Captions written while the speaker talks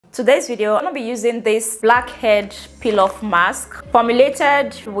Today's video, I'm going to be using this blackhead peel-off mask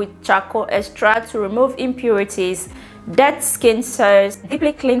formulated with charcoal extract to remove impurities, dead skin cells,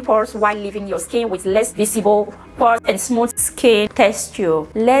 deeply clean pores while leaving your skin with less visible pores and smooth skin texture.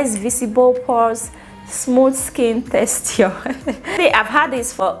 Less visible pores, smooth skin texture. I've had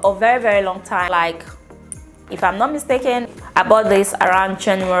this for a very long time. Like, if I'm not mistaken, I bought this around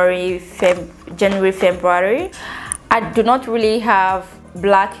January, February. I do not really have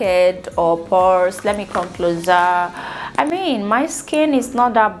blackhead or pores. Let me come closer. I mean, my skin is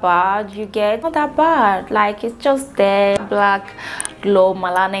not that bad. You get not that bad. Like, it's just there. Black glow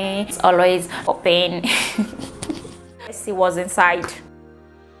melanin. It's always open. Let's see what's inside.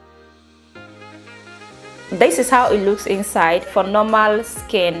 This is how it looks inside for normal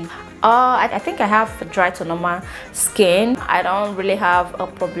skin. I think I have dry to normal skin. I don't really have a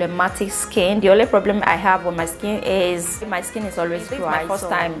problematic skin. The only problem I have with my skin is my skin is always dry. This is my first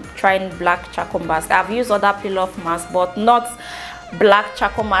time trying black charcoal mask. I've used other peel-off masks, but not black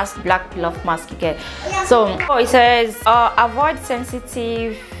charcoal mask, black peel-off mask. Okay. So it says avoid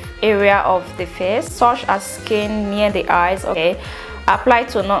sensitive area of the face, such as skin near the eyes. Okay. Apply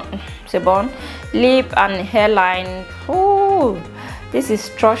to not lip and hairline. Ooh. This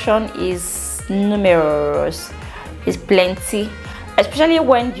instruction is numerous, it's plenty, especially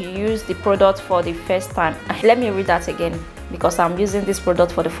when you use the product for the first time. Let me read that again because I'm using this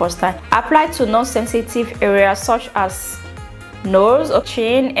product for the first time. Apply to non-sensitive areas such as nose,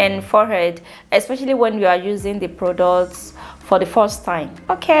 chin and forehead, especially when you are using the products for the first time.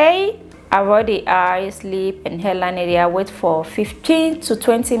 Okay, avoid the eyes, lip and hairline area. Wait for 15 to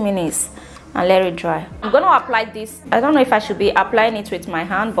 20 minutes and let it dry. I'm gonna apply this. I don't know if I should be applying it with my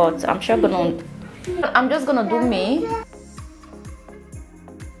hand, but I'm just gonna do me.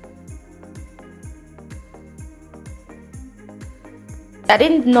 I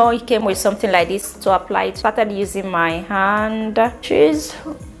didn't know it came with something like this to apply it. Started using my hand. She's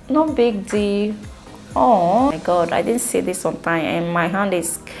no big deal. Oh my god, I didn't see this on time and my hand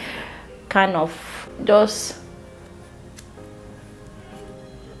is kind of just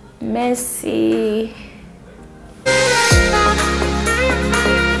messy.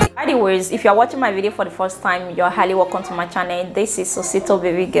 Anyways, if you're watching my video for the first time, you're highly welcome to my channel. This is Osito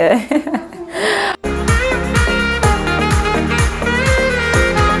Baby Girl.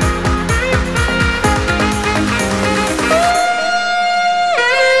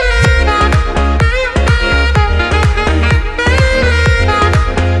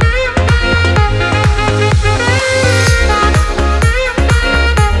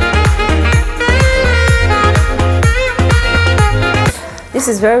 This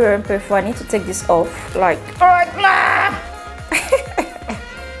is very painful. I need to take this off. Like, alright, nah.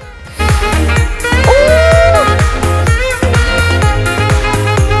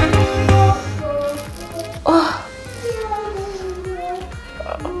 Oh.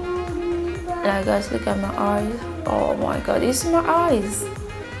 Yeah, guys, look at my eyes. Oh my god, you see my eyes?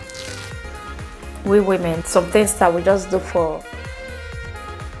 We women, some things that we just do for.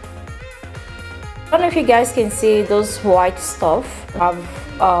 I don't know if you guys can see those white stuff.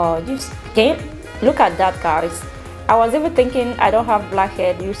 Just can't look at that, guys. I was even thinking I don't have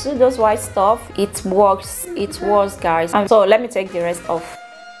blackhead. You see those white stuff? It works. It works, guys. So let me take the rest off.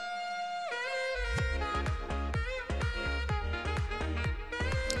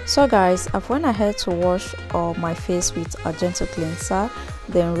 So guys, I've went ahead to wash my face with a gentle cleanser,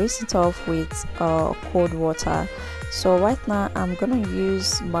 then rinse it off with cold water. So right now I'm gonna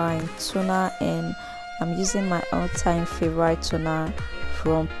use my toner, and I'm using my all-time favorite toner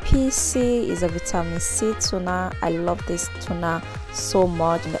from PC. Is a vitamin C toner. I love this toner so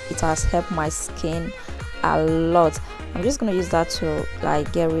much. It has helped my skin a lot. I'm just gonna use that to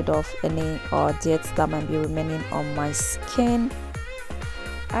like get rid of any dirt that might be remaining on my skin.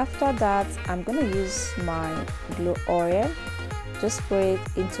 After that, I'm gonna use my glow oil. Just spray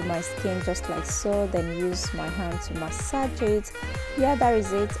it into my skin just like so, then use my hand to massage it. Yeah, that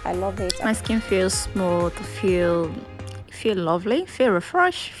is it. I love it. My skin feels smooth, feel lovely, feel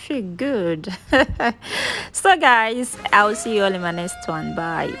refreshed, feel good. So guys, I'll see you all in my next one.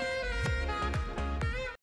 Bye.